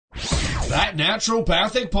That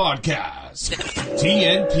Naturopathic Podcast.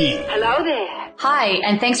 TNP. Hello there. Hi,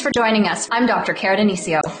 and thanks for joining us. I'm Dr. Cara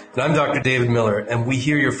Denisio. And I'm Dr. David Miller, and we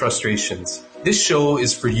hear your frustrations. This show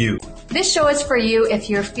is for you. This show is for you if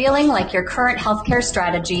you're feeling like your current healthcare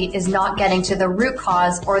strategy is not getting to the root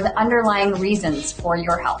cause or the underlying reasons for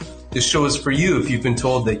your health. This show is for you if you've been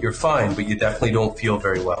told that you're fine, but you definitely don't feel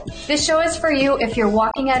very well. This show is for you if you're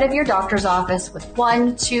walking out of your doctor's office with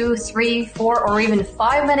 1, 2, 3, 4, or even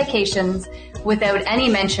 5 medications without any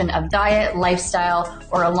mention of diet, lifestyle,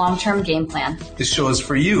 or a long-term game plan. This show is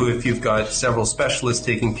for you if you've got several specialists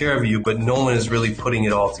taking care of you, but no one is really putting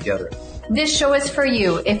it all together. This show is for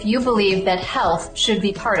you if you believe that health should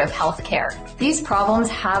be part of healthcare. These problems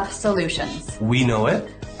have solutions. We know it.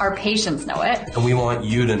 Our patients know it. And we want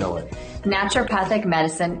you to know it. Naturopathic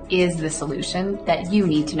medicine is the solution that you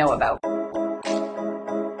need to know about.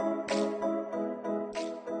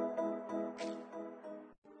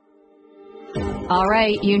 All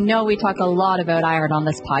right, you know we talk a lot about iron on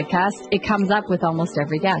this podcast. It comes up with almost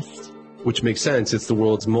every guest. Which makes sense. It's the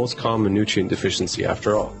world's most common nutrient deficiency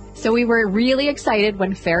after all. So we were really excited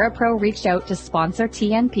when FeraPro reached out to sponsor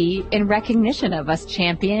TNP in recognition of us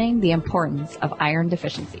championing the importance of iron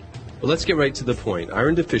deficiency. But let's get right to the point.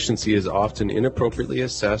 Iron deficiency is often inappropriately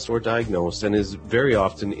assessed or diagnosed and is very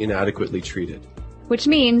often inadequately treated. Which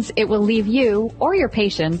means it will leave you or your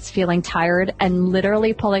patients feeling tired and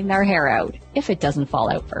literally pulling their hair out if it doesn't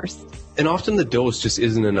fall out first. And often the dose just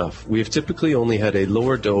isn't enough. We have typically only had a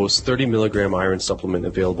lower dose 30 milligram iron supplement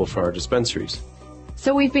available for our dispensaries.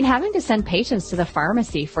 So we've been having to send patients to the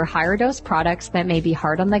pharmacy for higher dose products that may be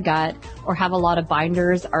hard on the gut or have a lot of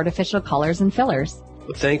binders, artificial colors, and fillers.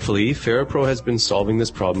 But thankfully, FeraPro has been solving this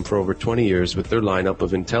problem for over 20 years with their lineup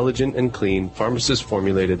of intelligent and clean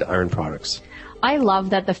pharmacist-formulated iron products. I love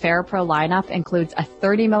that the FeraPro lineup includes a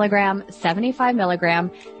 30 milligram, 75 milligram,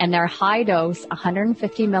 and their high dose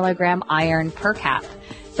 150 milligram iron per cap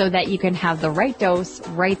so that you can have the right dose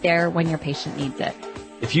right there when your patient needs it.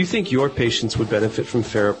 If you think your patients would benefit from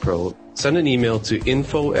FeraPro, send an email to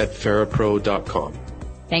info@ferapro.com.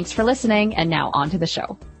 Thanks for listening, and now on to the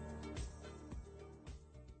show.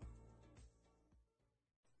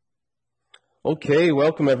 Okay,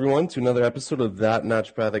 welcome everyone to another episode of That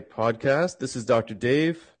Naturopathic Podcast. This is Dr.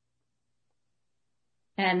 Dave.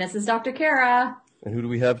 And this is Dr. Cara. And who do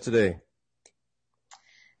we have today?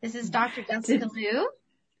 This is Dr. Jessica Liu.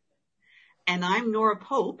 And I'm Nora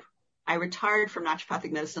Pope. I retired from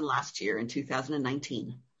naturopathic medicine last year in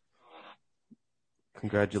 2019.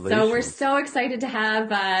 Congratulations. So we're so excited to have,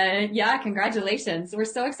 congratulations. We're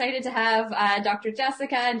so excited to have Dr.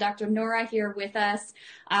 Jessica and Dr. Nora here with us.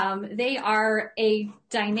 They are a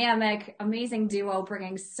dynamic, amazing duo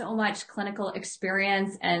bringing so much clinical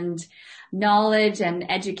experience and knowledge and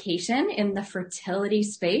education in the fertility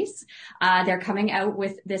space. They're coming out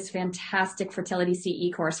with this fantastic fertility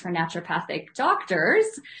CE course for naturopathic doctors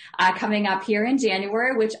coming up here in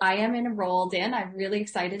January, which I am enrolled in. I'm really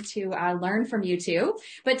excited to learn from you two.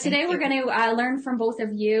 But today we're going to learn from both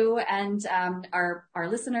of you and our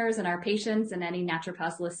listeners and our patients and any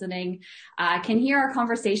naturopaths listening can hear our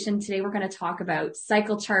conversation. Today we're going to talk about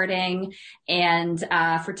cycle charting and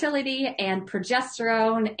fertility and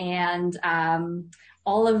progesterone and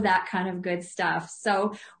all of that kind of good stuff.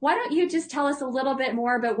 So why don't you just tell us a little bit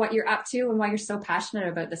more about what you're up to and why you're so passionate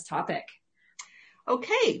about this topic?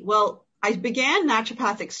 Okay, well, I began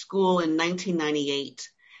naturopathic school in 1998.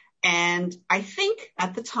 And I think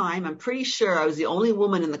at the time, I'm pretty sure I was the only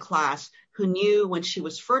woman in the class who knew when she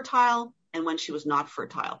was fertile and when she was not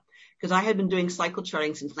fertile, because I had been doing cycle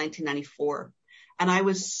charting since 1994. And I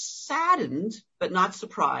was saddened, but not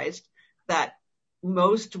surprised, that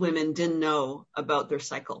most women didn't know about their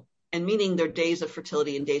cycle, and meaning their days of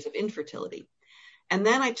fertility and days of infertility. And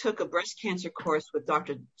then I took a breast cancer course with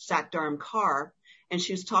Dr. Satdharm Kaur, and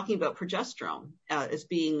she was talking about progesterone as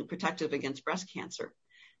being protective against breast cancer.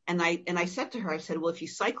 And I said to her, I said, well, if you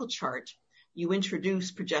cycle chart, you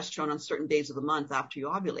introduce progesterone on certain days of the month after you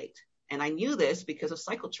ovulate. And I knew this because of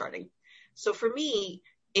cycle charting. So for me,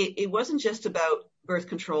 it wasn't just about birth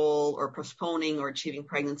control or postponing or achieving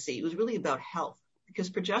pregnancy. It was really about health, because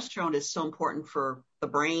progesterone is so important for the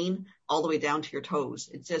brain all the way down to your toes.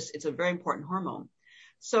 It's a very important hormone.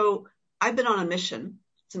 So I've been on a mission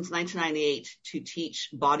since 1998 to teach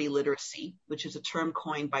body literacy, which is a term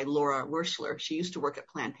coined by Laura Werschler. She used to work at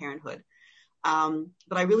Planned Parenthood.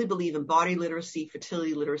 But I really believe in body literacy,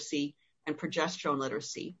 fertility literacy, and progesterone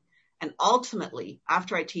literacy. And ultimately,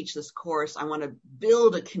 after I teach this course, I want to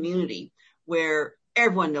build a community where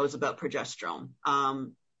everyone knows about progesterone.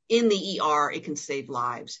 In the ER, it can save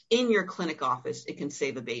lives. In your clinic office, it can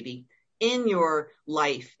save a baby. in your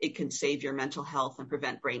life, it can save your mental health and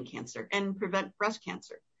prevent brain cancer and prevent breast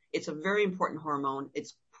cancer. It's a very important hormone.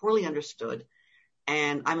 It's poorly understood.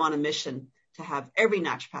 And I'm on a mission to have every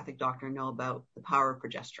naturopathic doctor know about the power of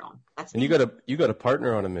progesterone. And you got a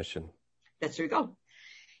partner on a mission. That's where you go.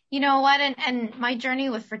 You know what? And my journey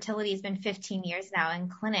with fertility has been 15 years now in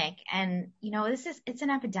clinic. And, it's an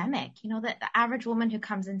epidemic. The average woman who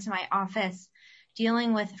comes into my office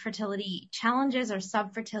dealing with fertility challenges or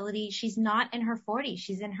subfertility, she's not in her 40s.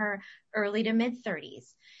 She's in her early to mid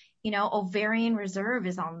 30s. Ovarian reserve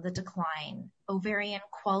is on the decline. Ovarian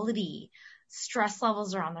quality, stress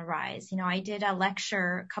levels are on the rise. I did a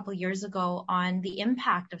lecture a couple years ago on the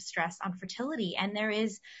impact of stress on fertility. And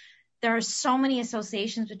there are so many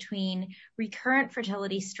associations between recurrent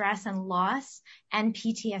fertility stress and loss and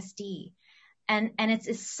PTSD. And it's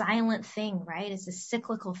a silent thing, right? It's a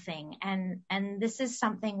cyclical thing. And this is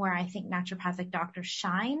something where I think naturopathic doctors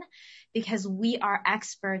shine because we are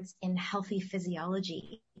experts in healthy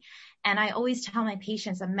physiology. And I always tell my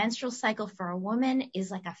patients a menstrual cycle for a woman is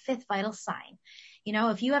like a fifth vital sign.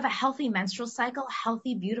 If you have a healthy menstrual cycle,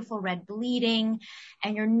 healthy, beautiful red bleeding,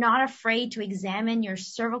 and you're not afraid to examine your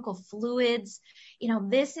cervical fluids,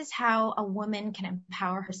 this is how a woman can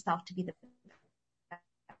empower herself to be the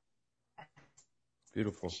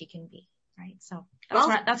beautiful she can be, right? So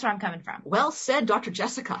that's where I'm coming from. Well said, Dr.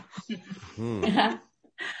 Jessica. Well,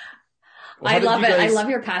 I love it. I love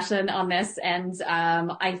your passion on this. And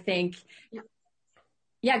I think,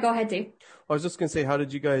 yeah, go ahead, Dave. I was just going to say, how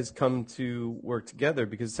did you guys come to work together?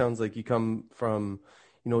 Because it sounds like you come from,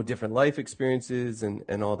 different life experiences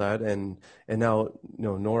and all that. And now,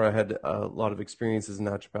 Nora had a lot of experience as a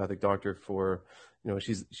naturopathic doctor for,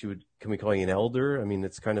 can we call you an elder? I mean,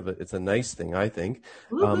 it's it's a nice thing, I think.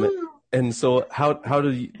 And so how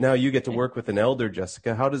do you, now you get to work with an elder,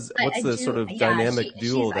 Jessica? What's the sort of dynamic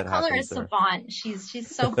duo that happens there? I call her a savant.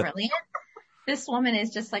 She's so brilliant. This woman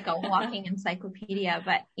is just like a walking encyclopedia.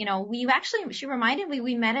 But, she reminded me,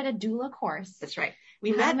 we met at a doula course. That's right.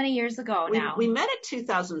 How many years ago now? We met in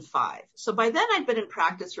 2005. So by then I'd been in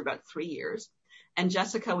practice for about 3 years and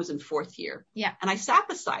Jessica was in 4th year. Yeah. And I sat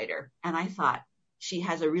beside her and I thought, she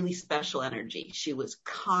has a really special energy. She was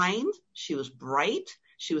kind, she was bright,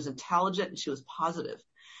 she was intelligent, and she was positive.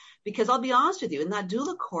 Because I'll be honest with you, in that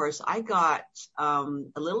doula course, I got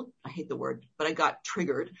I hate the word, but I got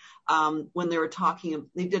triggered when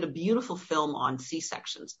they did a beautiful film on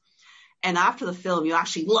C-sections. And after the film, you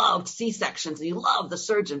actually loved C-sections and you loved the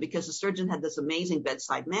surgeon because the surgeon had this amazing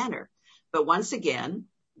bedside manner. But once again,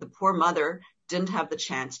 the poor mother didn't have the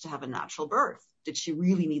chance to have a natural birth. Did she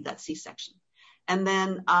really need that C-section? And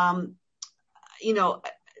then,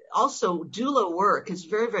 also doula work is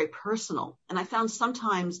very, very personal. And I found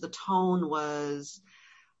sometimes the tone was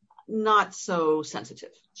not so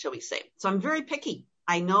sensitive, shall we say. So I'm very picky.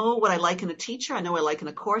 I know what I like in a teacher. I know what I like in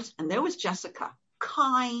a course. And there was Jessica,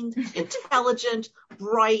 kind, intelligent,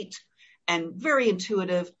 bright, and very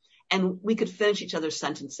intuitive. And we could finish each other's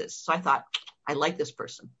sentences. So I thought, I like this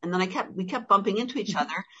person. And then we kept bumping into each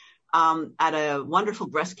other. At a wonderful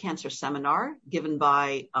breast cancer seminar given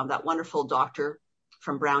by that wonderful doctor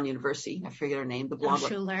from Brown University. I forget her name. The blonde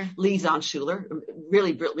Lisanne Schuler,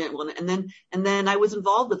 really brilliant one. And then I was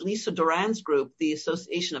involved with Lisa Duran's group, the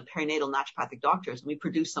Association of Perinatal Naturopathic Doctors, and we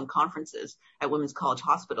produced some conferences at Women's College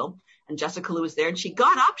Hospital. And Jessica Lou was there, and she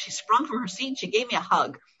got up, she sprung from her seat, and she gave me a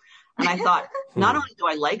hug. And I thought, not only do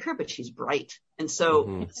I like her, but she's bright. And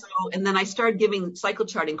and then I started giving cycle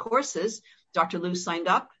charting courses. Dr. Lou signed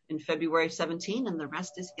up in February 17, and the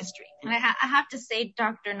rest is history. And I have to say,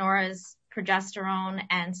 Dr. Nora's progesterone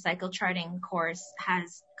and cycle charting course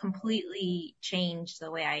has completely changed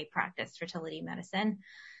the way I practice fertility medicine.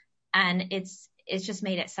 And it's just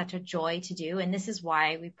made it such a joy to do. And this is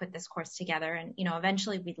why we put this course together. And,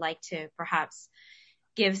 eventually we'd like to perhaps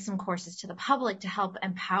give some courses to the public to help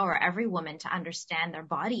empower every woman to understand their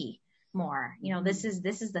body more. This is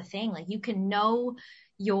the thing. Like, you can know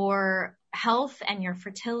your health and your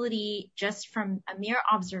fertility just from a mere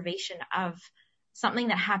observation of something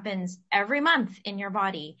that happens every month in your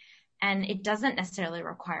body. And it doesn't necessarily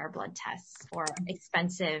require blood tests or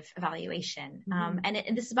expensive evaluation. And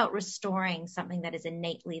this is about restoring something that is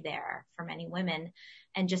innately there for many women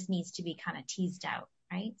and just needs to be kind of teased out,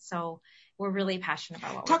 right? So we're really passionate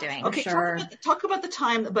about what we're doing. Okay, sure. Talk about the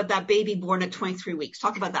time about that baby born at 23 weeks.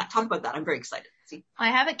 Talk about that. I'm very excited. See? I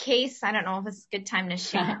have a case. I don't know if it's a good time to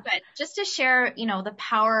share, but just to share, the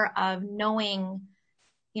power of knowing,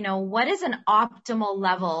 what is an optimal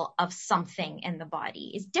level of something in the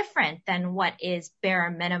body is different than what is bare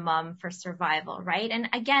minimum for survival, right? And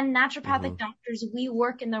again, naturopathic doctors, we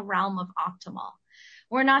work in the realm of optimal.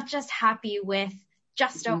 we're not just happy with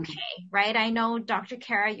just okay, right? I know, Dr.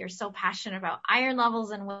 Kara, you're so passionate about iron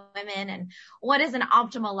levels in women and what is an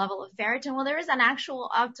optimal level of ferritin. Well, there is an actual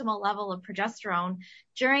optimal level of progesterone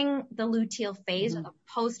during the luteal phase or the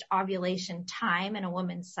post-ovulation time in a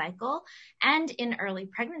woman's cycle and in early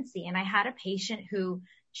pregnancy. And I had a patient who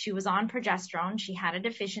she was on progesterone. She had a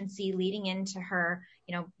deficiency leading into her,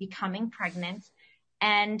 becoming pregnant.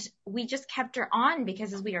 And we just kept her on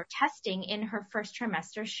because as we were testing in her first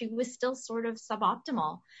trimester, she was still sort of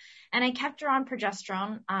suboptimal. And I kept her on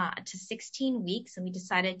progesterone to 16 weeks, and we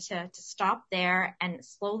decided to stop there and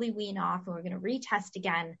slowly wean off, and we're going to retest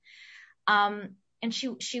again. And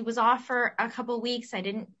she was off for a couple of weeks.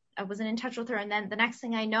 I wasn't in touch with her. And then the next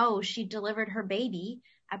thing I know, she delivered her baby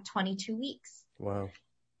at 22 weeks. Wow.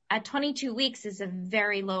 At 22 weeks is a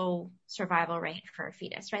very low survival rate for a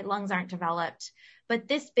fetus, right? Lungs aren't developed. But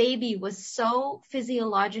this baby was so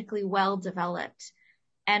physiologically well developed.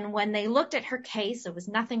 And when they looked at her case, there was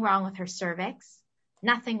nothing wrong with her cervix,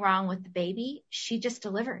 nothing wrong with the baby. She just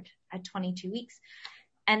delivered at 22 weeks.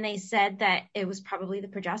 And they said that it was probably the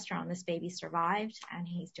progesterone. This baby survived and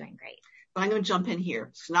he's doing great. I'm going to jump in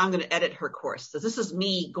here. So now I'm going to edit her course. So this is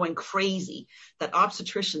me going crazy that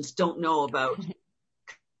obstetricians don't know about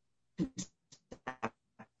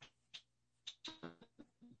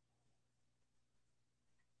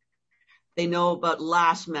They know about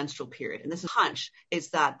last menstrual period. And this is hunch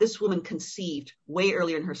is that this woman conceived way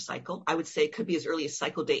earlier in her cycle. I would say it could be as early as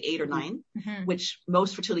cycle day 8 or 9, which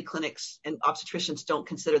most fertility clinics and obstetricians don't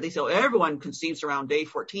consider. They say, oh, everyone conceives around day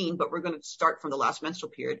 14, but we're going to start from the last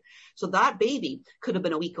menstrual period. So that baby could have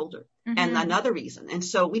been a week older. And another reason. And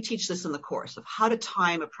so we teach this in the course of how to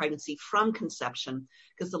time a pregnancy from conception,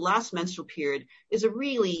 because the last menstrual period is a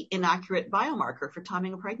really inaccurate biomarker for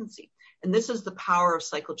timing a pregnancy. And this is the power of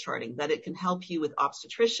cycle charting, that it can help you with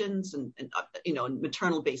obstetricians and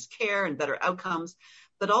maternal based care and better outcomes.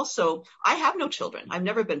 But also, I have no children. I've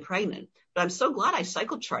never been pregnant, but I'm so glad I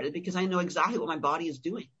cycle charted because I know exactly what my body is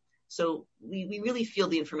doing. So we really feel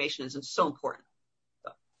the information is so important.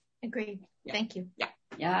 So, agreed. Yeah. Thank you.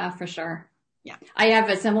 Yeah, for sure. Yeah. I have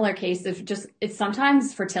a similar case of it's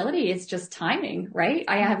sometimes fertility. It's just timing, right?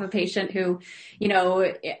 I have a patient who,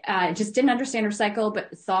 just didn't understand her cycle,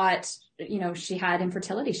 but thought, she had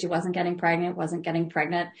infertility. She wasn't getting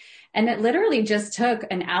pregnant. And it literally just took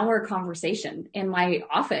an hour conversation in my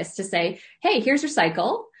office to say, hey, here's your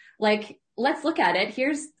cycle. Like, let's look at it.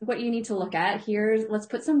 Here's what you need to look at. Let's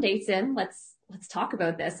put some dates in. Let's talk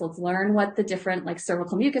about this. Let's learn what the different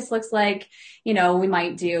cervical mucus looks like. We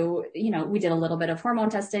might do, we did a little bit of hormone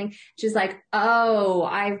testing. She's like, oh,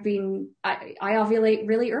 I ovulate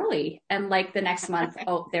really early. And the next month,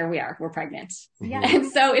 oh, there we are. We're pregnant. Yeah. And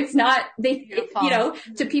so it's not,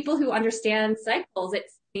 to people who understand cycles, it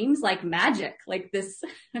seems like magic, this,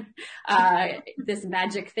 this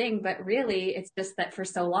magic thing. But really it's just that for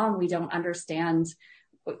so long, we don't understand,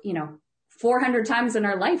 400 times in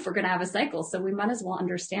our life, we're going to have a cycle. So we might as well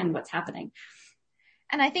understand what's happening.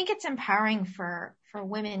 And I think it's empowering for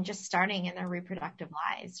women just starting in their reproductive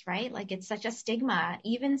lives, right? It's such a stigma,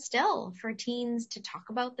 even still, for teens to talk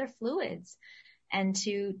about their fluids and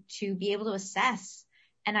to be able to assess.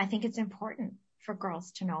 And I think it's important for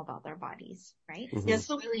girls to know about their bodies, right? Yes.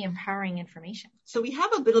 So really empowering information. So we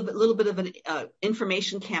have a little bit of an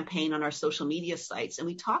information campaign on our social media sites, and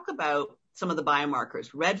we talk about some of the biomarkers,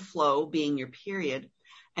 red flow being your period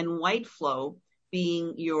and white flow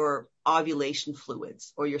being your ovulation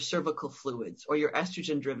fluids or your cervical fluids or your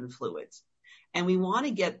estrogen driven fluids. And we want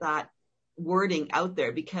to get that wording out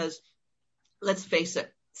there because let's face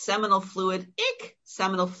it, seminal fluid, eek,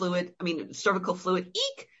 cervical fluid,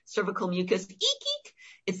 eek, cervical mucus, eek,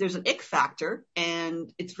 eek. There's an ick factor and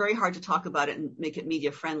it's very hard to talk about it and make it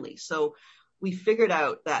media friendly. So we figured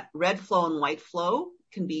out that red flow and white flow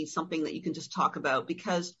can be something that you can just talk about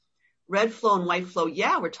because red flow and white flow,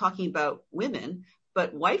 we're talking about women,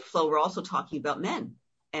 but white flow, we're also talking about men.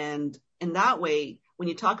 And in that way, when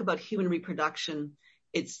you talk about human reproduction,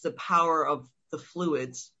 it's the power of the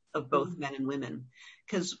fluids of both men and women.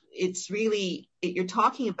 Because it's really, you're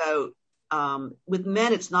talking about, with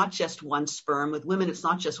men, it's not just one sperm. With women, it's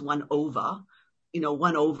not just one ova,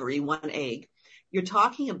 one ovary, one egg. You're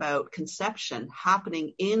talking about conception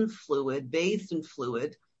happening in fluid, bathed in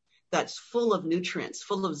fluid that's full of nutrients,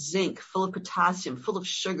 full of zinc, full of potassium, full of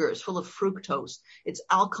sugars, full of fructose. It's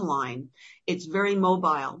alkaline. It's very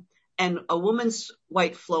mobile. And a woman's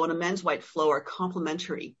white flow and a men's white flow are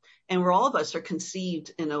complementary. And where all of us are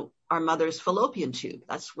conceived in our mother's fallopian tube.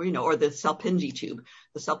 That's where, or the Salpingi tube,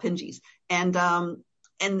 the Salpinges.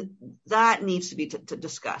 And that needs to be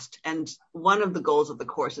discussed. And one of the goals of the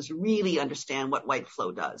course is really understand what white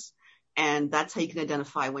flow does. And that's how you can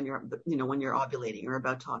identify when you're ovulating or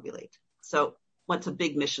about to ovulate. So what's a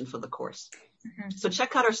big mission for the course? Mm-hmm. So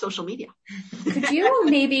check out our social media. Could you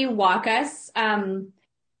maybe walk us?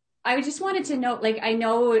 I just wanted to know, like, I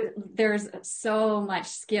know there's so much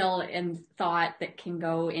skill and thought that can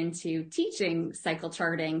go into teaching cycle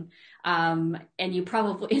charting. And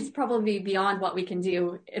it's probably beyond what we can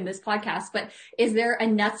do in this podcast, but is there a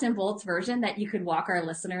nuts and bolts version that you could walk our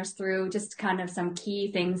listeners through, just kind of some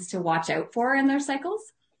key things to watch out for in their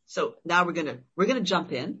cycles? So now we're gonna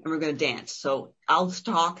jump in and we're gonna dance. So I'll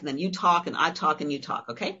talk and then you talk and I talk and you talk.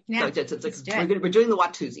 Okay? Yeah. So we're doing the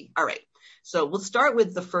Watusi. All right. So we'll start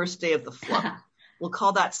with the first day of the flow. We'll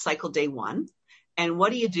call that cycle day 1. And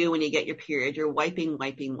what do you do when you get your period? You're wiping.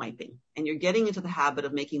 And you're getting into the habit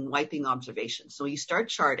of making wiping observations. So you start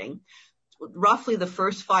charting. Roughly the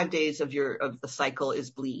first 5 days of the cycle is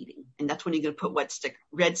bleeding. And that's when you're going to put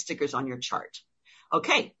red stickers on your chart.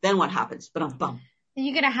 Okay, then what happens? Ba-dum-bum.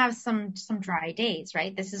 You're going to have some dry days,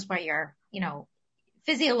 right? This is where you're,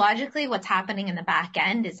 physiologically what's happening in the back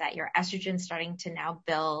end is that your estrogen starting to now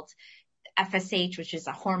build FSH, which is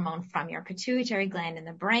a hormone from your pituitary gland in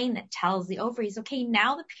the brain that tells the ovaries, okay,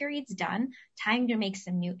 now the period's done, time to make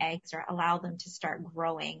some new eggs or allow them to start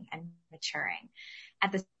growing and maturing.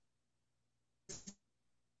 At the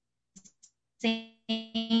same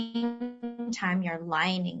time, your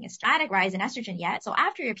lining is static rise in estrogen yet. So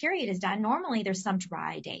after your period is done, normally there's some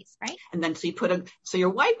dry days, right? And then so you're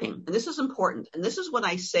wiping, and this is important. And this is what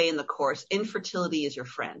I say in the course, infertility is your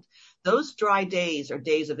friend. Those dry days are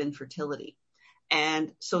days of infertility.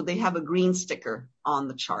 And so they have a green sticker on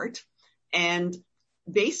the chart. And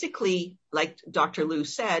basically, like Dr. Lou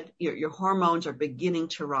said, your hormones are beginning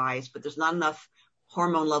to rise, but there's not enough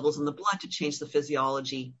hormone levels in the blood to change the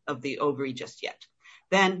physiology of the ovary just yet.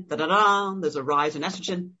 Then, there's a rise in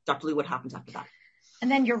estrogen. Dr. Lou, what happens after that?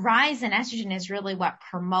 And then your rise in estrogen is really what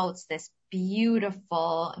promotes this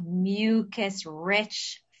beautiful,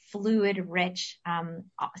 mucus-rich, fluid-rich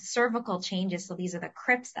cervical changes. So these are the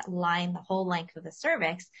crypts that line the whole length of the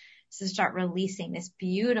cervix to start releasing this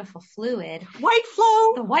beautiful fluid. White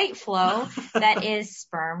flow! The white flow that is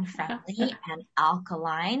sperm friendly and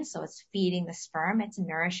alkaline. So it's feeding the sperm, it's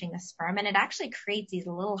nourishing the sperm, and it actually creates these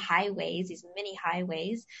little highways, these mini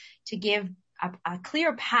highways to give a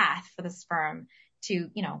clear path for the sperm to,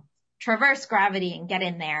 traverse gravity and get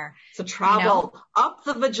in there. So travel up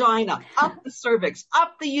the vagina, up the cervix,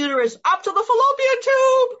 up the uterus, up to the fallopian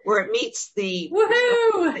tube where it meets the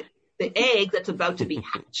egg that's about to be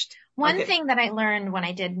hatched. One thing that I learned when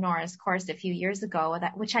I did Nora's course a few years ago,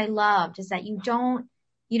 which I loved, is that you don't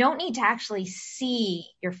need to actually see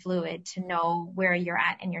your fluid to know where you're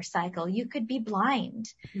at in your cycle. You could be blind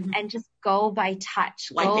and just go by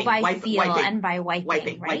touch, go by feel, and by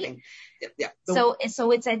wiping, right? Wiping. Yeah. So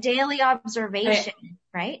it's a daily observation,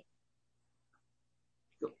 right?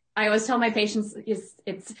 I always tell my patients,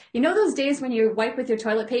 it's those days when you wipe with your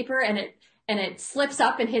toilet paper and it slips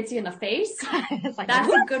up and hits you in the face. It's like,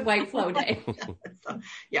 that's a good white flow day.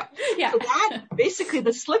 Yeah. So that basically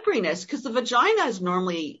the slipperiness, because the vagina is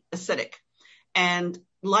normally acidic, and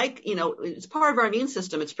it's part of our immune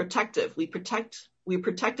system. It's protective. We're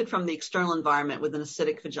protected from the external environment with an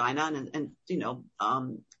acidic vagina, and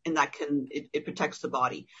that it protects the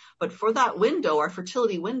body. But for that window, our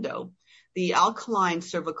fertility window, the alkaline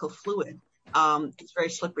cervical fluid, it's very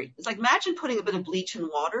slippery. It's like, imagine putting a bit of bleach in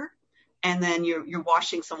water, and then you're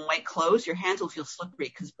washing some white clothes. Your hands will feel slippery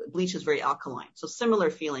because bleach is very alkaline. So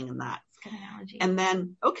similar feeling in that. Good analogy. And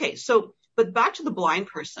then, but back to the blind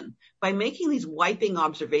person, by making these wiping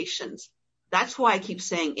observations, that's why I keep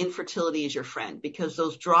saying infertility is your friend, because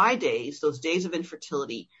those dry days, those days of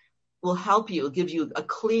infertility will help you, give you a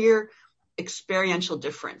clear experiential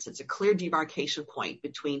difference. It's a clear demarcation point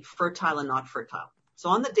between fertile and not fertile. So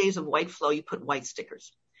on the days of white flow, you put white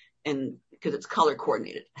stickers, and because it's color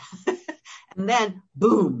coordinated. And then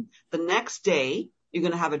boom, the next day, you're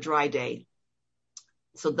going to have a dry day.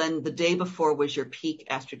 So then the day before was your peak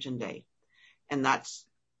estrogen day. And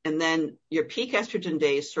then your peak estrogen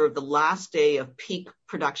day is sort of the last day of peak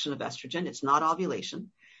production of estrogen. It's not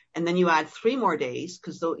ovulation. And then you add 3 more days,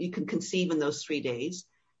 because you can conceive in those 3 days.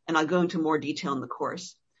 And I'll go into more detail in the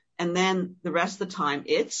course. And then the rest of the time,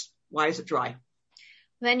 why is it dry?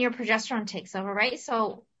 Then your progesterone takes over, right?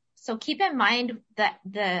 So keep in mind that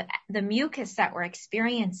the mucus that we're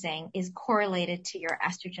experiencing is correlated to your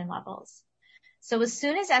estrogen levels. So as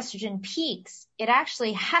soon as estrogen peaks, it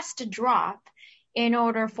actually has to drop in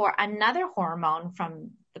order for another hormone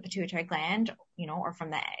from the pituitary gland, or from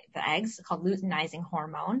the eggs, called luteinizing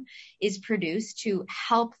hormone, is produced to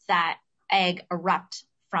help that egg erupt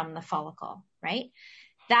from the follicle, right?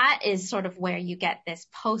 That is sort of where you get this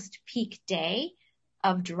post-peak day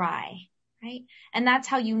of dry, right? And that's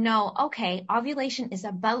how okay, ovulation is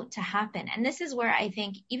about to happen. And this is where I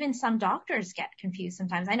think even some doctors get confused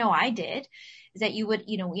sometimes. I know I did, is that you would,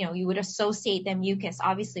 you would associate the mucus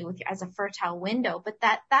obviously with as a fertile window, but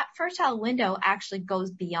that fertile window actually goes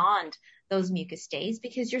beyond those mucus days,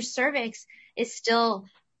 because your cervix is still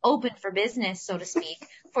open for business, so to speak,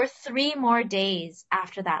 for 3 more days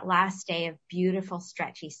after that last day of beautiful,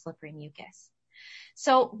 stretchy, slippery mucus.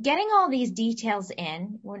 So getting all these details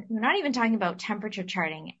in, we're not even talking about temperature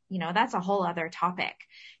charting, that's a whole other topic.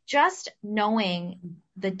 Just knowing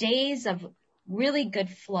the days of really good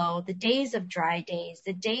flow, the days of dry days,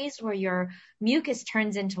 the days where your mucus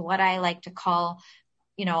turns into what I like to call,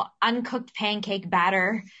 uncooked pancake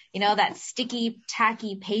batter, that sticky,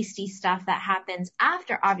 tacky, pasty stuff that happens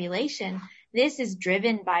after ovulation. This is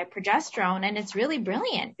driven by progesterone, and it's really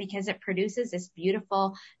brilliant because it produces this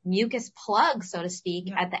beautiful mucus plug, so to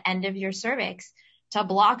speak, at the end of your cervix to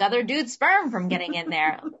block other dudes' sperm from getting in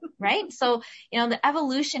there, right? So, the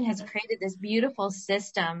evolution has created this beautiful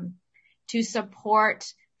system to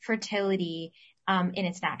support fertility in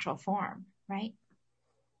its natural form, right?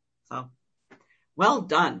 So, well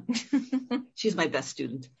done. She's my best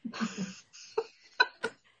student.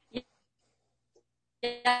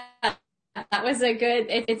 Yeah, that was a good,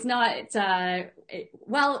 it's not,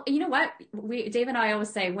 well, you know what? Dave and I always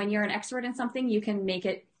say, when you're an expert in something, you can make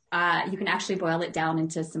it, you can actually boil it down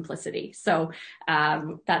into simplicity. So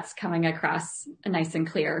that's coming across nice and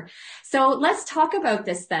clear. So let's talk about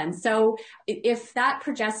this then. So if that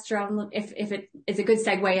progesterone, if it is a good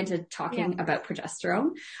segue into talking about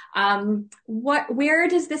progesterone, where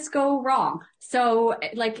does this go wrong? So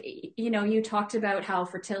you talked about how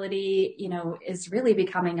fertility, is really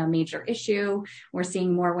becoming a major issue. We're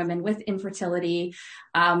seeing more women with infertility.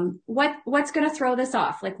 What's going to throw this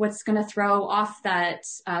off? What's going to throw off that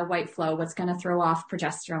white flow? What's going to throw off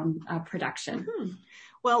progesterone production?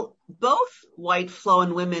 Well, both white flow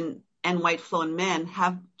in women and white flow in men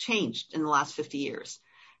have changed in the last 50 years.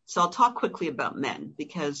 So I'll talk quickly about men,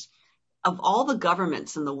 because of all the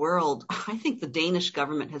governments in the world, I think the Danish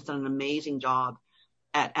government has done an amazing job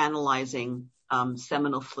at analyzing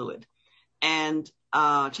seminal fluid. And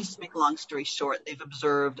just to make a long story short, they've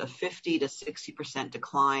observed a 50 to 60%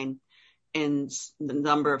 decline in the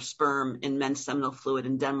number of sperm in men's seminal fluid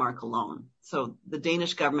in Denmark alone. So the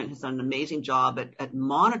Danish government has done an amazing job at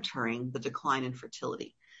monitoring the decline in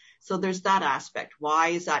fertility. So there's that aspect. Why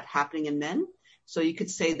is that happening in men? So you could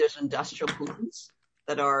say there's industrial pollutants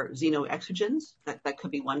that are xenoestrogens. That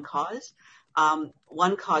could be one cause.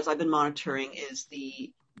 One cause I've been monitoring is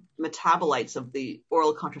the metabolites of the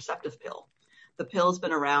oral contraceptive pill. The pill's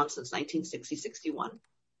been around since 1960-61.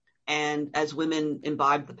 And as women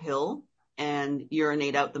imbibe the pill and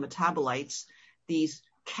urinate out the metabolites, these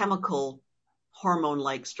chemical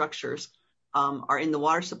hormone-like structures are in the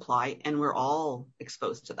water supply, and we're all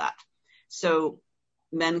exposed to that. So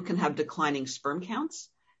men can have declining sperm counts,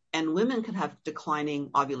 and women can have declining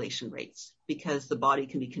ovulation rates because the body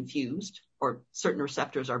can be confused, or certain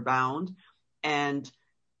receptors are bound, and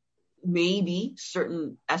maybe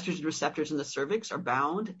certain estrogen receptors in the cervix are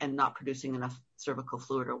bound and not producing enough cervical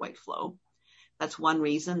fluid or white flow. That's one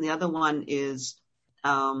reason. The other one is,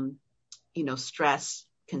 stress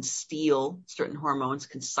can steal certain hormones,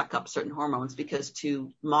 can suck up certain hormones, because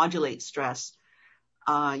to modulate stress,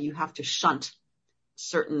 you have to shunt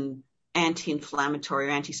certain anti-inflammatory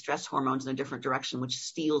or anti-stress hormones in a different direction, which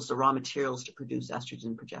steals the raw materials to produce estrogen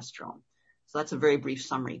and progesterone. So that's a very brief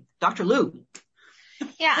summary. Dr. Liu.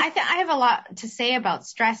 Yeah, I have a lot to say about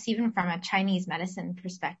stress, even from a Chinese medicine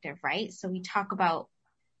perspective, right? So we talk about,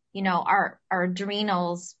 our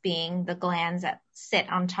adrenals being the glands that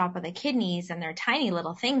sit on top of the kidneys, and they're tiny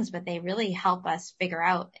little things, but they really help us figure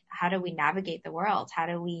out how do we navigate the world?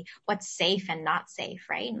 What's safe and not safe,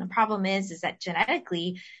 right? And the problem is that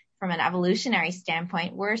genetically, from an evolutionary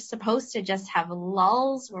standpoint, we're supposed to just have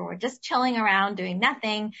lulls where we're just chilling around doing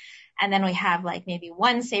nothing. And then we have maybe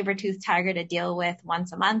one saber-toothed tiger to deal with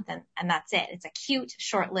once a month, and that's it. It's acute,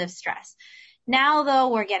 short-lived stress. Now, though,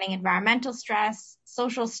 we're getting environmental stress,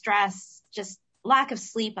 social stress, just lack of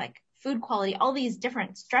sleep, food quality, all these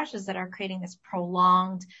different stresses that are creating this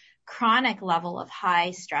prolonged, chronic level of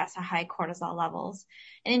high stress or high cortisol levels.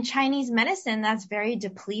 And in Chinese medicine, that's very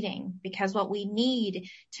depleting, because what we need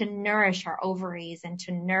to nourish our ovaries and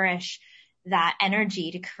to nourish that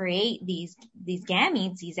energy to create these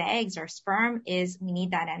gametes, these eggs or sperm, is we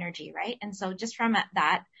need that energy, right? And so just from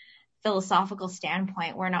that philosophical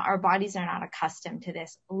standpoint, our bodies are not accustomed to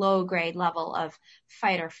this low grade level of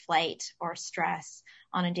fight or flight or stress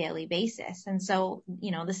on a daily basis. And so,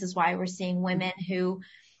 this is why we're seeing women who,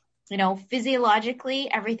 physiologically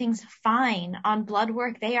everything's fine. On blood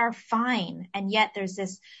work, they are fine. And yet there's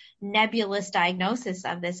this nebulous diagnosis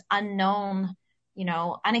of this unknown,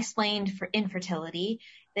 unexplained infertility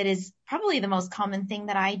that is probably the most common thing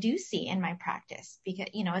that I do see in my practice, because,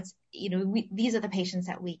 these are the patients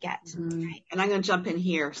that we get. Mm-hmm. Right? And I'm going to jump in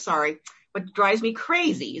here. Sorry. What drives me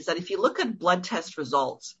crazy is that if you look at blood test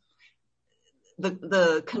results,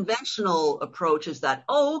 the conventional approach is that,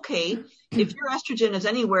 if your estrogen is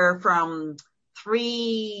anywhere from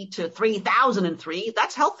 3 to 3,003,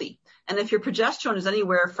 that's healthy. And if your progesterone is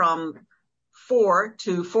anywhere from 4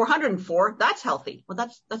 to 404, that's healthy. Well,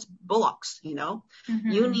 that's bullocks, Mm-hmm.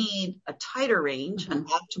 You need a tighter range, an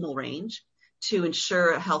optimal range, to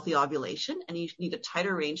ensure a healthy ovulation. And you need a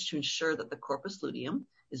tighter range to ensure that the corpus luteum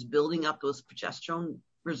is building up those progesterone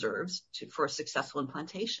reserves for a successful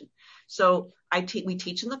implantation. So we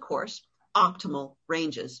teach in the course optimal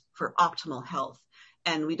ranges for optimal health.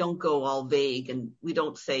 And we don't go all vague, and we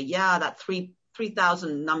don't say, that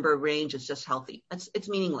 3,000 number range is just healthy. It's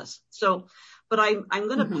meaningless. So, but I'm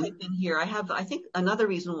going to pipe in here. I think another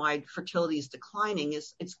reason why fertility is declining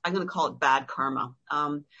is I'm going to call it bad karma.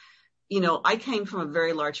 I came from a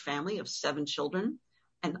very large family of 7 children,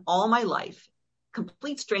 and all my life,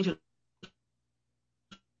 complete strangers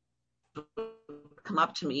come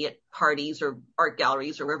up to me at parties or art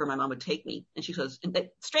galleries or wherever my mom would take me. And she says, and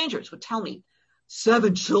strangers would tell me,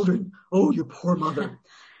 7 children. Oh, your poor mother.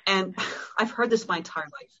 And I've heard this my entire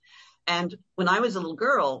life. And when I was a little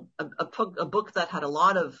girl, a book that had a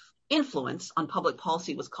lot of influence on public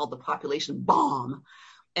policy was called The Population Bomb.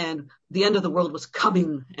 And the end of the world was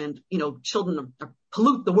coming, and, children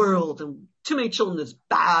pollute the world, and too many children is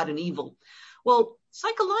bad and evil. Well,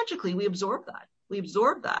 psychologically, we absorb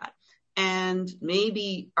that. And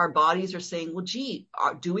maybe our bodies are saying, well, gee,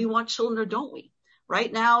 do we want children or don't we?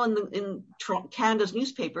 Right now in Canada's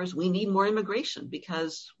newspapers, we need more immigration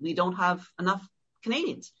because we don't have enough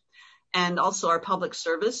Canadians. And also our public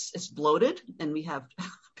service is bloated, and we have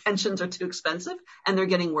pensions are too expensive, and they're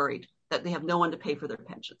getting worried that they have no one to pay for their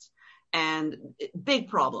pensions. And big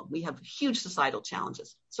problem. We have huge societal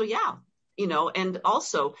challenges. So and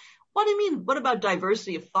also, what do you mean? What about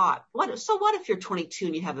diversity of thought? What if you're 22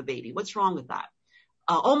 and you have a baby? What's wrong with that?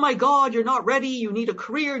 Oh my God, you're not ready. You need a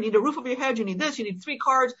career, you need a roof over your head. You need this, you need 3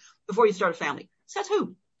 cars before you start a family. Says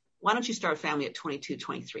who? Why don't you start a family at 22,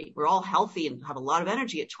 23? We're all healthy and have a lot of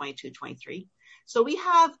energy at 22, 23. So we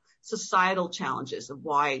have societal challenges of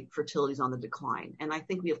why fertility is on the decline. And I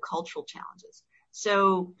think we have cultural challenges.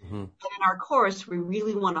 So in our course, we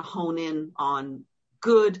really want to hone in on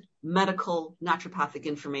good medical naturopathic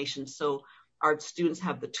information, so our students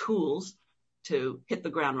have the tools to hit the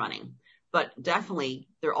ground running. But definitely,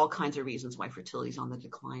 there are all kinds of reasons why fertility is on the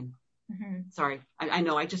decline. Mm-hmm. Sorry, I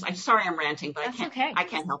know. I'm sorry I'm ranting, but That's okay. I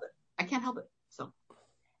can't help it. I can't help it. So.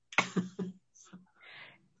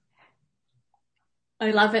 I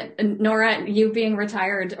love it. And Nora, you being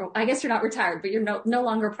retired, or I guess you're not retired, but you're no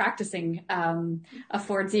longer practicing,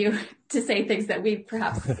 affords you to say things that we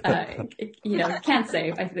perhaps, can't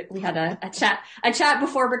say. We had a chat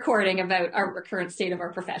before recording about our current state of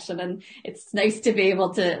our profession, and it's nice to be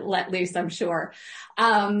able to let loose, I'm sure.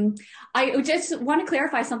 I just want to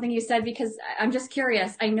clarify something you said, because I'm just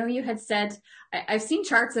curious. I know you had said, I've seen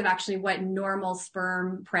charts of actually what normal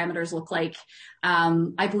sperm parameters look like.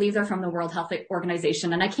 I believe they're from the World Health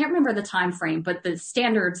Organization, and I can't remember the time frame, but the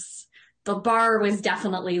standards, the bar was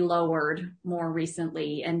definitely lowered more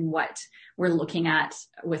recently in what we're looking at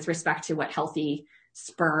with respect to what healthy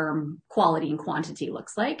sperm quality and quantity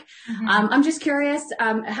looks like. Mm-hmm. I'm just curious,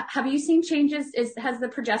 have you seen changes? Has the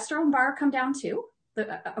progesterone bar come down too?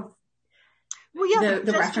 Well, yeah,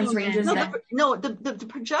 the reference ranges. The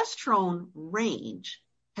progesterone range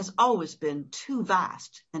has always been too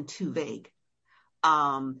vast and too vague.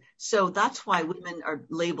 So that's why women are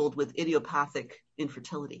labeled with idiopathic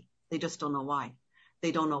infertility. They just don't know why.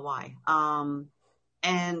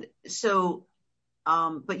 And so,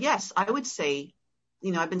 but yes, I would say,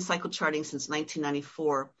 I've been cycle charting since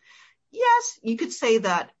 1994. Yes, you could say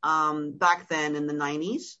that back then in the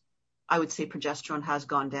 90s, I would say progesterone has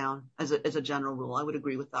gone down as a general rule. I would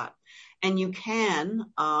agree with that. And you can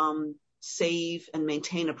save and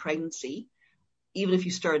maintain a pregnancy even if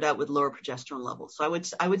you started out with lower progesterone levels. So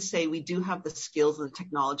I would say we do have the skills and the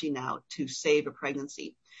technology now to save a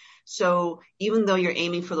pregnancy. So even though you're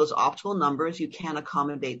aiming for those optimal numbers, you can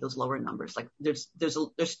accommodate those lower numbers. Like there's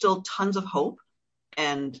still tons of hope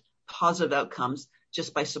and positive outcomes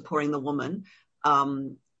just by supporting the woman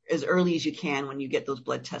as early as you can when you get those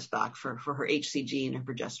blood tests back for her HCG and her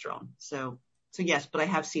progesterone. So yes, but I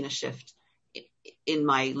have seen a shift in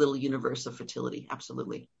my little universe of fertility.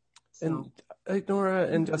 Absolutely. So. And Nora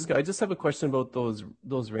and Jessica, I just have a question about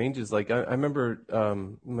those ranges. Like I remember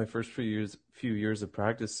my first few years of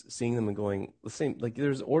practice, seeing them and going the same. Like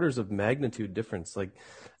there's orders of magnitude difference. Like,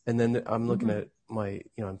 and then I'm looking at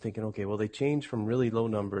I'm thinking, okay, well they change from really low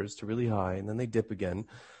numbers to really high, and then they dip again.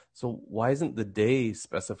 So why isn't the day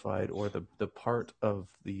specified or the part of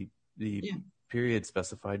the period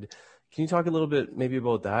specified? Can you talk a little bit maybe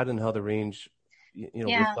about that and how the range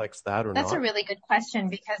reflects that or not? That's a really good question,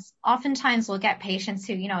 because oftentimes we'll get patients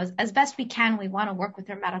who, as best we can, we want to work with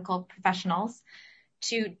their medical professionals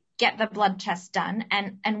to get the blood test done.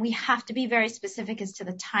 And we have to be very specific as to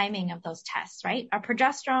the timing of those tests, right? Our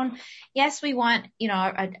progesterone, yes, we want,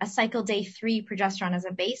 a cycle day 3 progesterone as a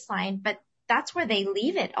baseline, but that's where they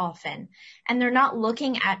leave it often. And they're not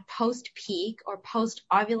looking at post-peak or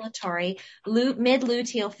post-ovulatory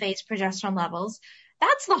mid-luteal phase progesterone levels.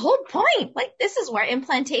 That's the whole point. Like, this is where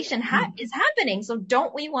implantation is happening. So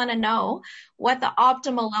don't we want to know what the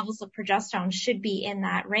optimal levels of progesterone should be in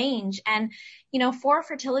that range? And, for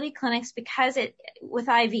fertility clinics, because with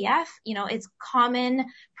IVF, it's common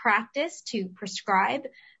practice to prescribe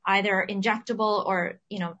either injectable or,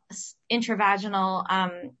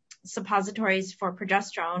 intravaginal suppositories for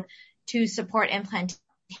progesterone to support implantation.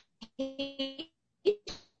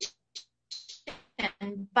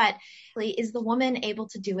 But is the woman able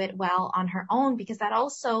to do it well on her own? Because that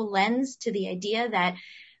also lends to the idea that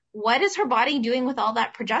what is her body doing with all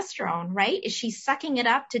that progesterone, right? Is she sucking it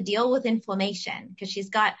up to deal with inflammation because she's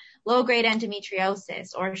got low-grade endometriosis,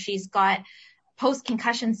 or she's got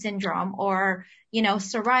post-concussion syndrome, or,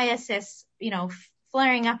 psoriasis,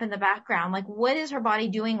 flaring up in the background? Like, what is her body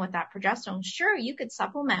doing with that progesterone? Sure, you could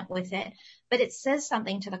supplement with it, but it says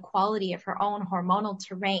something to the quality of her own hormonal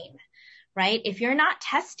terrain. Right? If you're not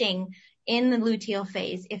testing in the luteal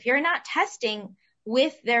phase, if you're not testing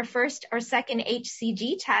with their first or second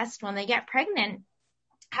HCG test when they get pregnant,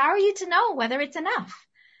 how are you to know whether it's enough?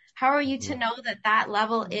 How are you to know that that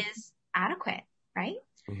level is adequate? Right?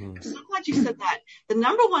 I'm so glad you said that. The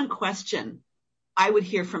number one question I would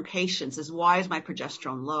hear from patients is, why is my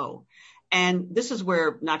progesterone low? And this is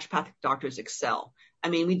where naturopathic doctors excel. I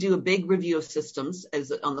mean, we do a big review of systems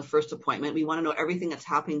on the first appointment. We want to know everything that's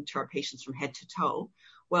happening to our patients from head to toe.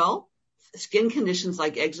 Well, skin conditions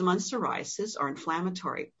like eczema and psoriasis are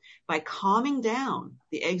inflammatory. By calming down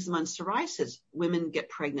the eczema and psoriasis, women get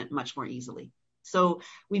pregnant much more easily. So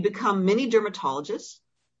we become mini dermatologists,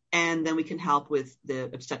 and then we can help with the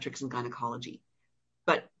obstetrics and gynecology.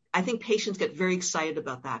 But I think patients get very excited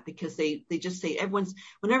about that, because they just say,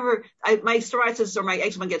 whenever my psoriasis or my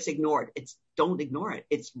eczema gets ignored, don't ignore it.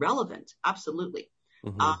 It's relevant. Absolutely.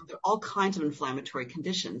 There are all kinds of inflammatory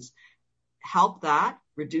conditions. Help that,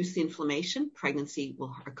 reduce the inflammation, pregnancy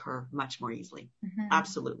will occur much more easily.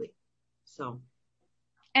 Absolutely. So.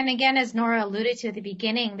 And again, as Nora alluded to at the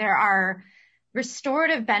beginning, there are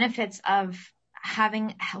restorative benefits of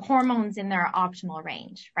having hormones in their optimal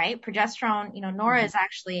range, right? Progesterone, Nora is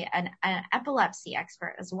actually an epilepsy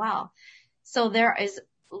expert as well. So there is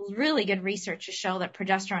really good research to show that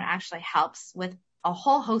progesterone actually helps with a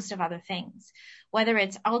whole host of other things, whether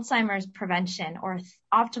it's Alzheimer's prevention or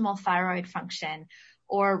optimal thyroid function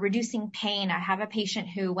or reducing pain. I have a patient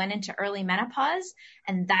who went into early menopause,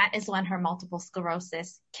 and that is when her multiple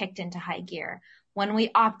sclerosis kicked into high gear. When we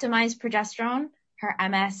optimize progesterone, her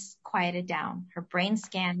MS quieted down, her brain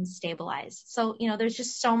scans stabilized. So, there's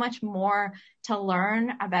just so much more to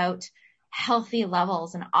learn about healthy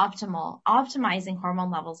levels, and optimizing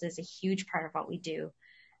hormone levels is a huge part of what we do.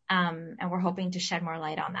 And we're hoping to shed more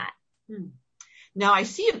light on that. Now, I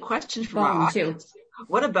see a question from our audience.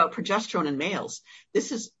 What about progesterone in males?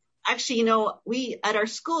 This is actually, we at our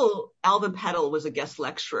school, Alvin Peddle was a guest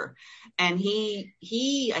lecturer, and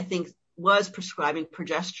he I think, was prescribing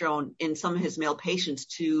progesterone in some of his male patients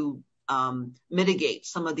to mitigate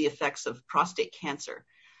some of the effects of prostate cancer.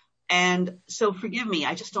 And so forgive me,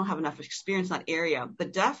 I just don't have enough experience in that area,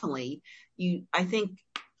 but definitely I think,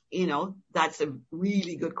 that's a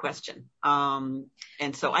really good question. And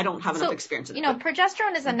so I don't have enough experience.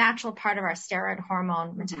 Progesterone is a natural part of our steroid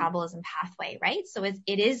hormone metabolism pathway, right? So it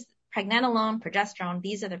is pregnenolone, progesterone.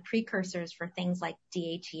 These are the precursors for things like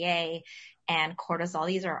DHEA and cortisol.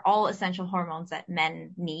 These are all essential hormones that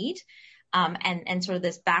men need. and sort of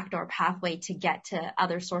this backdoor pathway to get to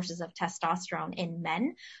other sources of testosterone in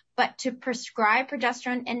men. But to prescribe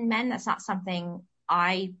progesterone in men, that's not something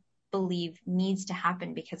I believe needs to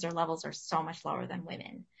happen because their levels are so much lower than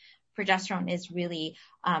women. Progesterone is really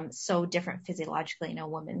so different physiologically in a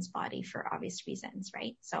woman's body for obvious reasons,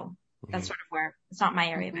 right? So that's sort of where it's not my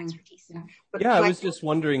area of expertise. Yeah, I was just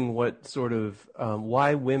wondering what sort of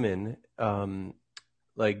why women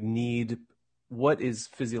need, what is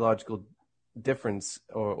physiological difference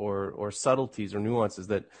or subtleties or nuances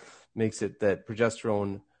that makes it that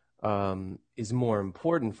progesterone is more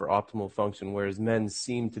important for optimal function, whereas men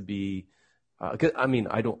seem to be.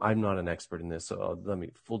 I'm not an expert in this, so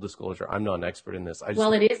full disclosure, I'm not an expert in this.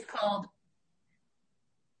 It is called.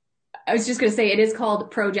 I was just going to say it is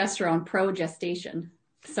called progesterone, progestation.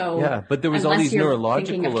 So yeah, but there was all these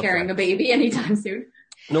neurological thinking of effects. Carrying a baby anytime soon.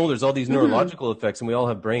 No, there's all these neurological effects, and we all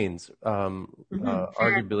have brains.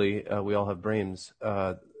 Arguably, we all have brains.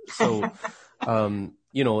 That's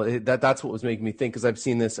what was making me think, because I've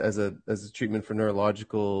seen this as a treatment for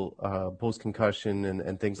neurological post-concussion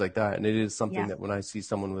and things like that. And it is something that when I see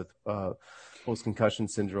someone with post-concussion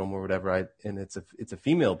syndrome or whatever, and it's a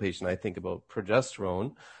female patient, I think about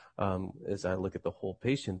progesterone as I look at the whole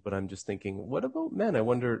patient. But I'm just thinking, what about men? I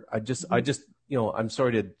wonder. I'm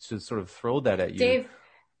sorry to sort of throw that at you, Dave.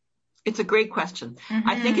 It's a great question.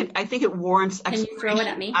 I think it warrants exploration. Can you throw it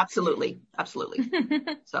at me? Absolutely.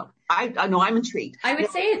 So I know I'm intrigued. I would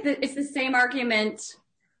say it's the same argument.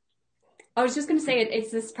 I was just going to say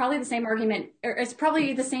it's probably the same argument, or it's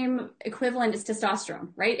probably the same equivalent as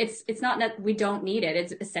testosterone, right? It's not that we don't need it.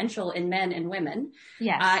 It's essential in men and women.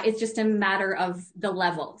 Yes. It's just a matter of the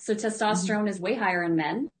level. So testosterone is way higher in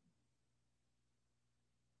men,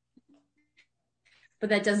 but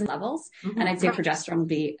that doesn't levels. And I'd say progesterone would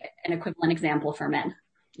be an equivalent example for men.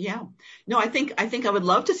 Yeah. No, I think I would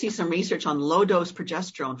love to see some research on low dose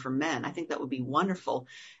progesterone for men. I think that would be wonderful.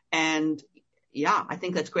 And yeah, I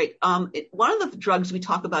think that's great. One of the drugs we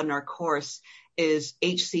talk about in our course is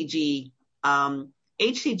HCG.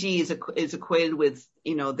 HCG is equated with,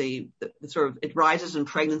 the sort of, it rises in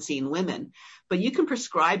pregnancy in women, but you can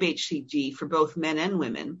prescribe HCG for both men and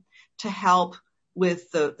women to help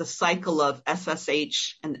with the cycle of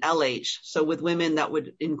SSH and LH. So with women that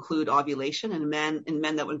would include ovulation, and in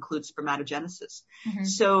men that would include spermatogenesis.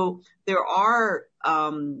 So there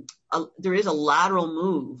is a lateral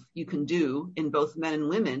move you can do in both men and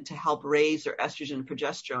women to help raise their estrogen and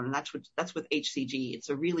progesterone, and that's with HCG. It's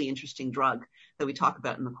a really interesting drug that we talk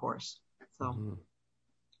about in the course. So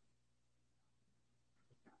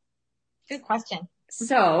good question.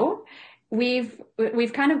 So we've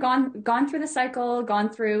kind of gone through the cycle, gone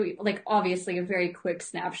through, like, obviously a very quick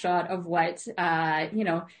snapshot of what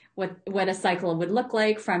what a cycle would look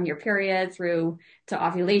like from your period through to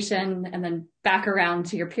ovulation and then back around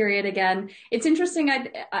to your period again. It's interesting.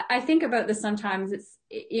 I think about this sometimes. It's,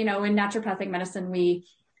 in naturopathic medicine, we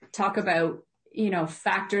talk about,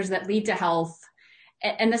 factors that lead to health,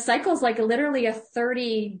 and the cycle is like literally a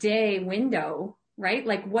 30-day window, right?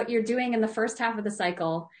 Like what you're doing in the first half of the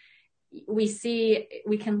cycle, we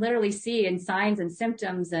can literally see in signs and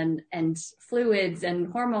symptoms and fluids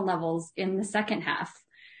and hormone levels in the second half.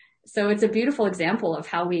 So it's a beautiful example of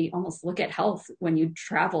how we almost look at health when you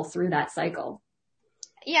travel through that cycle.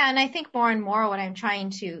 Yeah. And I think more and more what I'm trying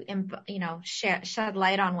to, shed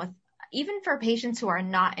light on with, even for patients who are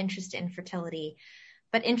not interested in fertility,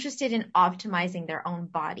 but interested in optimizing their own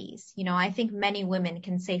bodies. I think many women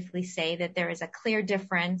can safely say that there is a clear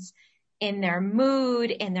difference in their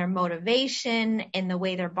mood, in their motivation, in the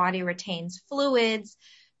way their body retains fluids,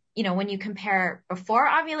 when you compare before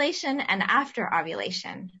ovulation and after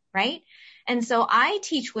ovulation, right? And so I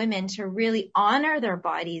teach women to really honor their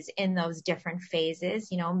bodies in those different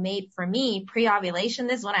phases. For me, pre-ovulation,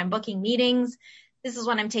 this is when I'm booking meetings. This is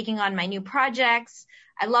when I'm taking on my new projects.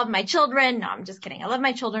 I love my children. No, I'm just kidding. I love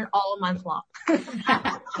my children all month long.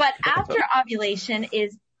 But after ovulation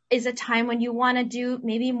is a time when you want to do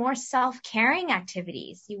maybe more self-caring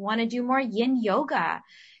activities. You want to do more yin yoga.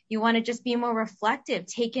 You want to just be more reflective,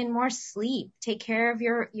 take in more sleep, take care of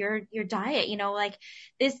your diet.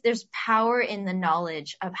 There's power in the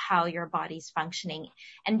knowledge of how your body's functioning.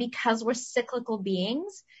 And because we're cyclical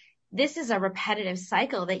beings, this is a repetitive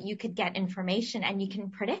cycle that you could get information and you can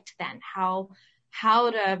predict then how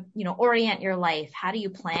to, orient your life. How do you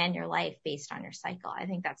plan your life based on your cycle? I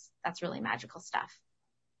think that's really magical stuff.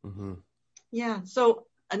 Mm-hmm. Yeah. So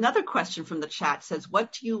another question from the chat says,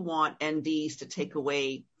 what do you want NDs to take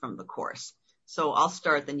away from the course? So I'll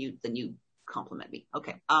start, then you compliment me.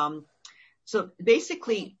 Okay. So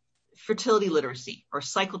basically fertility literacy or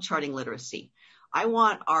cycle charting literacy. I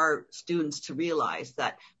want our students to realize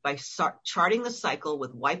that by charting the cycle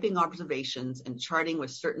with wiping observations and charting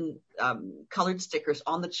with certain colored stickers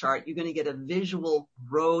on the chart, you're going to get a visual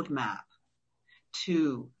roadmap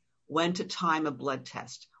to when to time a blood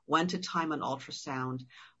test, when to time an ultrasound,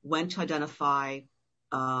 when to identify,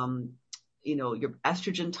 your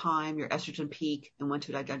estrogen time, your estrogen peak, and when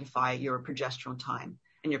to identify your progesterone time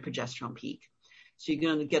and your progesterone peak. So you're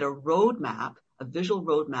going to get a roadmap, a visual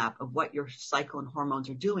roadmap of what your cycle and hormones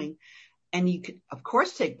are doing. And you could, of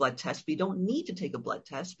course, take blood tests, but you don't need to take a blood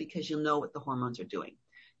test because you'll know what the hormones are doing.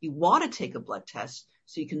 You want to take a blood test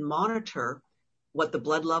so you can monitor what the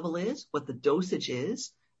blood level is, what the dosage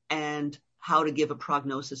is, and how to give a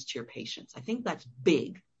prognosis to your patients. I think that's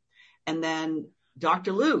big. And then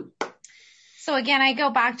Dr. Lou. So again, I go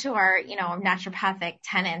back to our, naturopathic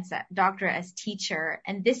tenets, doctor as teacher,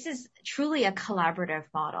 and this is truly a collaborative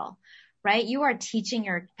model, right? You are teaching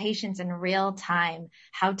your patients in real time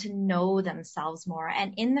how to know themselves more.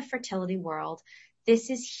 And in the fertility world,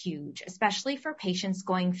 this is huge, especially for patients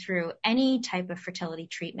going through any type of fertility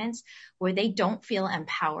treatments where they don't feel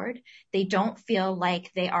empowered. They don't feel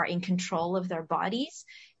like they are in control of their bodies.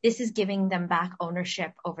 This is giving them back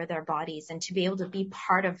ownership over their bodies, and to be able to be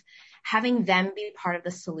part of, having them be part of the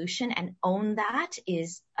solution and own that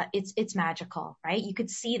is, it's magical, right? You could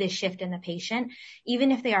see the shift in the patient,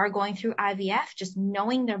 even if they are going through IVF, just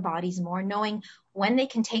knowing their bodies more, knowing when they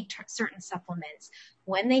can take certain supplements,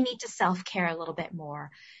 when they need to self-care a little bit more,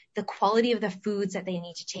 the quality of the foods that they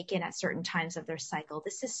need to take in at certain times of their cycle.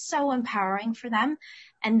 This is so empowering for them.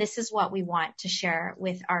 And this is what we want to share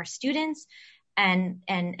with our students and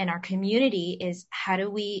our community, is how do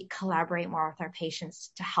we collaborate more with our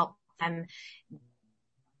patients to help them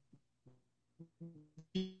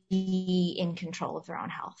be in control of their own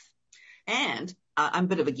health. And I'm a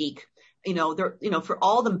bit of a geek. For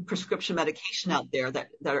all the prescription medication out there that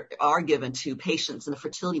are given to patients in the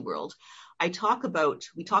fertility world, we talk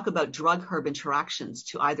about drug herb interactions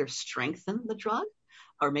to either strengthen the drug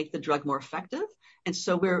or make the drug more effective. And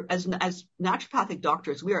so we're, as naturopathic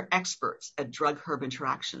doctors, we are experts at drug herb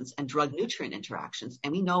interactions and drug nutrient interactions,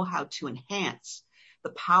 and we know how to enhance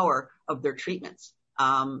the power of their treatments.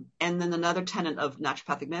 And then another tenet of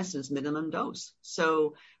naturopathic medicine is minimum dose.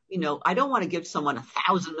 So, I don't want to give someone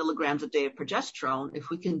 1,000 milligrams a day of progesterone.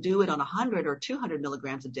 If we can do it on 100 or 200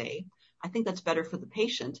 milligrams a day, I think that's better for the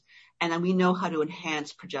patient. And then we know how to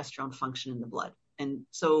enhance progesterone function in the blood. And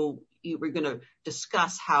so we're going to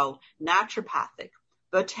discuss how naturopathic,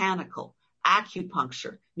 botanical,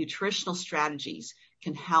 acupuncture, nutritional strategies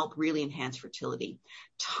can help really enhance fertility,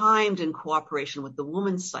 timed in cooperation with the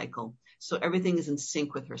woman's cycle, so everything is in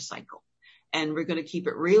sync with her cycle. And we're going to keep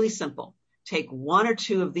it really simple. Take one or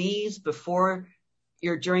two of these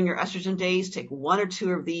during your estrogen days, take one or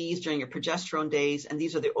two of these during your progesterone days, and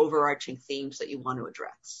these are the overarching themes that you want to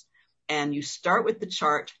address. And you start with the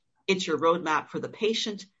chart. It's your roadmap for the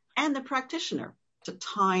patient and the practitioner to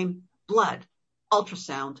time blood,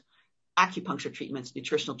 ultrasound, acupuncture treatments,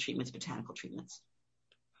 nutritional treatments, botanical treatments.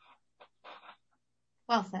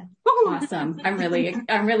 Well said. Awesome. I'm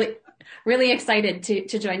really excited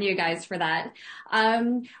to join you guys for that.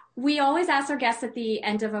 We always ask our guests at the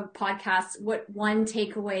end of a podcast what one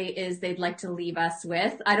takeaway is they'd like to leave us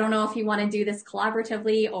with. I don't know if you want to do this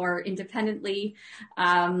collaboratively or independently,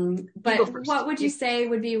 but what would you say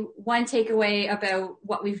would be one takeaway about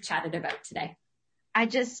what we've chatted about today? I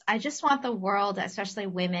just want the world, especially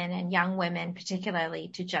women and young women particularly,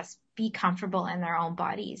 to just be comfortable in their own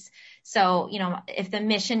bodies. So, if the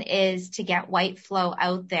mission is to get white flow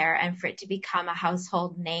out there and for it to become a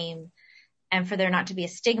household name and for there not to be a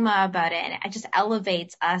stigma about it, and it just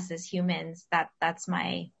elevates us as humans, that's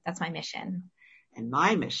my mission. And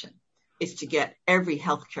my mission is to get every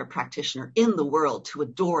healthcare practitioner in the world to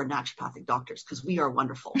adore naturopathic doctors, because we are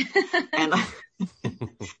wonderful. And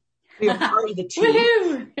we are part of the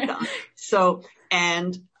team. Yeah. So,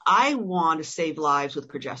 and I want to save lives with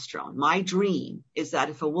progesterone. My dream is that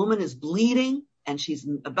if a woman is bleeding and she's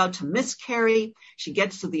about to miscarry, she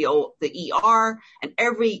gets to the ER, and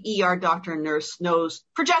every ER doctor and nurse knows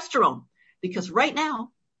progesterone. Because right now,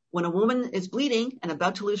 when a woman is bleeding and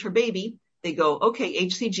about to lose her baby, they go, okay,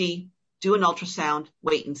 HCG, do an ultrasound,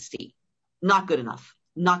 wait and see. Not good enough.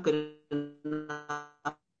 Not good enough.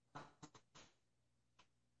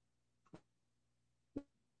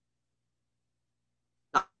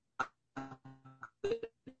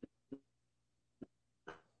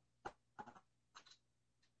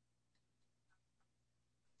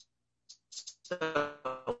 So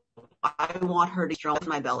I want her to stroke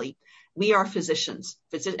my belly. We are physicians,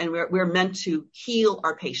 and we're meant to heal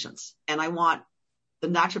our patients. And I want the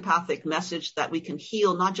naturopathic message that we can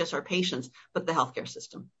heal not just our patients, but the healthcare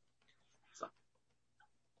system. So.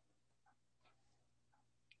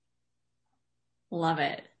 Love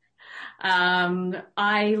it.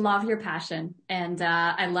 I love your passion, and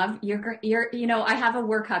I love your, you know, I have a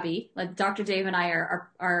work hubby. Like Dr. Dave and I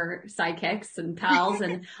are sidekicks and pals,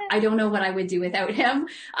 and I don't know what I would do without him.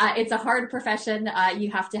 It's a hard profession.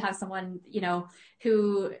 You have to have someone, you know,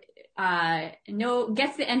 who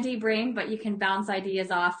gets the ND brain, but you can bounce ideas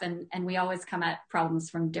off, and we always come at problems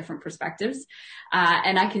from different perspectives.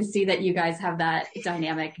 And I can see that you guys have that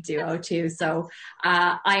dynamic duo too. So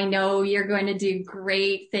I know you're going to do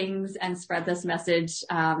great things and spread this message.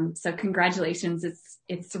 So congratulations.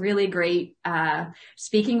 It's really great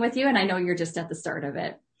speaking with you, and I know you're just at the start of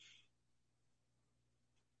it.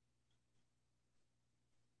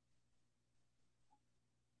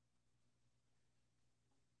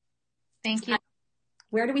 Thank you.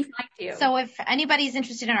 Where do we find you? So if anybody's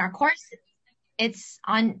interested in our course, it's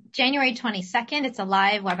on January 22nd. It's a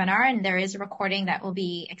live webinar, and there is a recording that will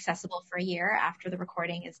be accessible for a year after the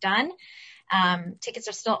recording is done. Tickets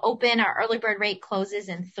are still open. Our early bird rate closes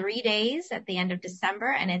in 3 days at the end of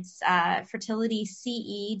December, and it's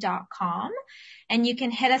fertilityce.com. And you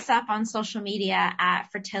can hit us up on social media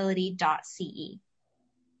at fertility.ce.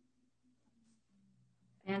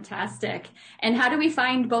 Fantastic. And how do we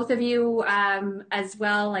find both of you as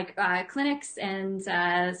well, like clinics and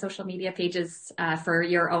social media pages for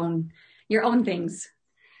your own things?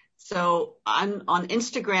 So on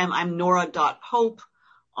Instagram, I'm Nora.Pope.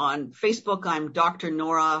 On Facebook, I'm Dr.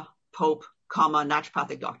 Nora Pope,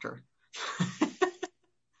 naturopathic doctor.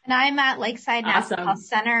 And I'm at Lakeside Awesome. Natural Health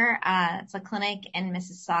Center. It's a clinic in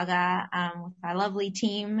Mississauga with my lovely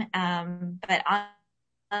team. But on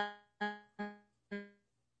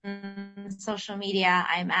social media,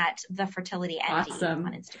 I'm at The Fertility ND Awesome.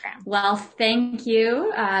 on Instagram. Well, thank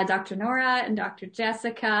you, Dr. Nora and Dr.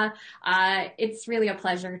 Jessica. It's really a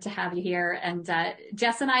pleasure to have you here. And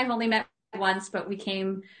Jess and I have only met once, but we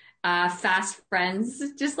became fast friends,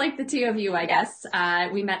 just like the two of you, I guess.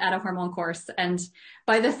 We met at a hormone course. And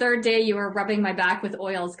by the third day, you were rubbing my back with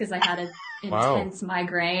oils because I had an intense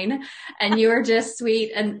migraine. And you were just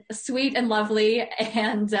sweet and lovely.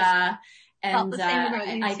 And I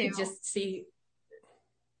could just see,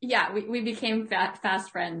 we became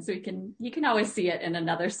fast friends. You can always see it in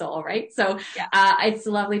another soul, right? So it's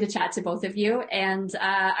lovely to chat to both of you, and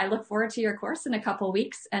I look forward to your course in a couple of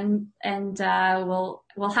weeks, and we'll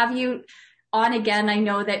have you on again. I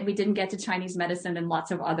know that we didn't get to Chinese medicine and lots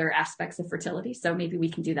of other aspects of fertility, so maybe we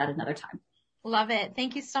can do that another time. Love it.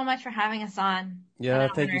 Thank you so much for having us on. Yeah,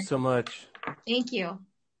 thank you so much. Thank you.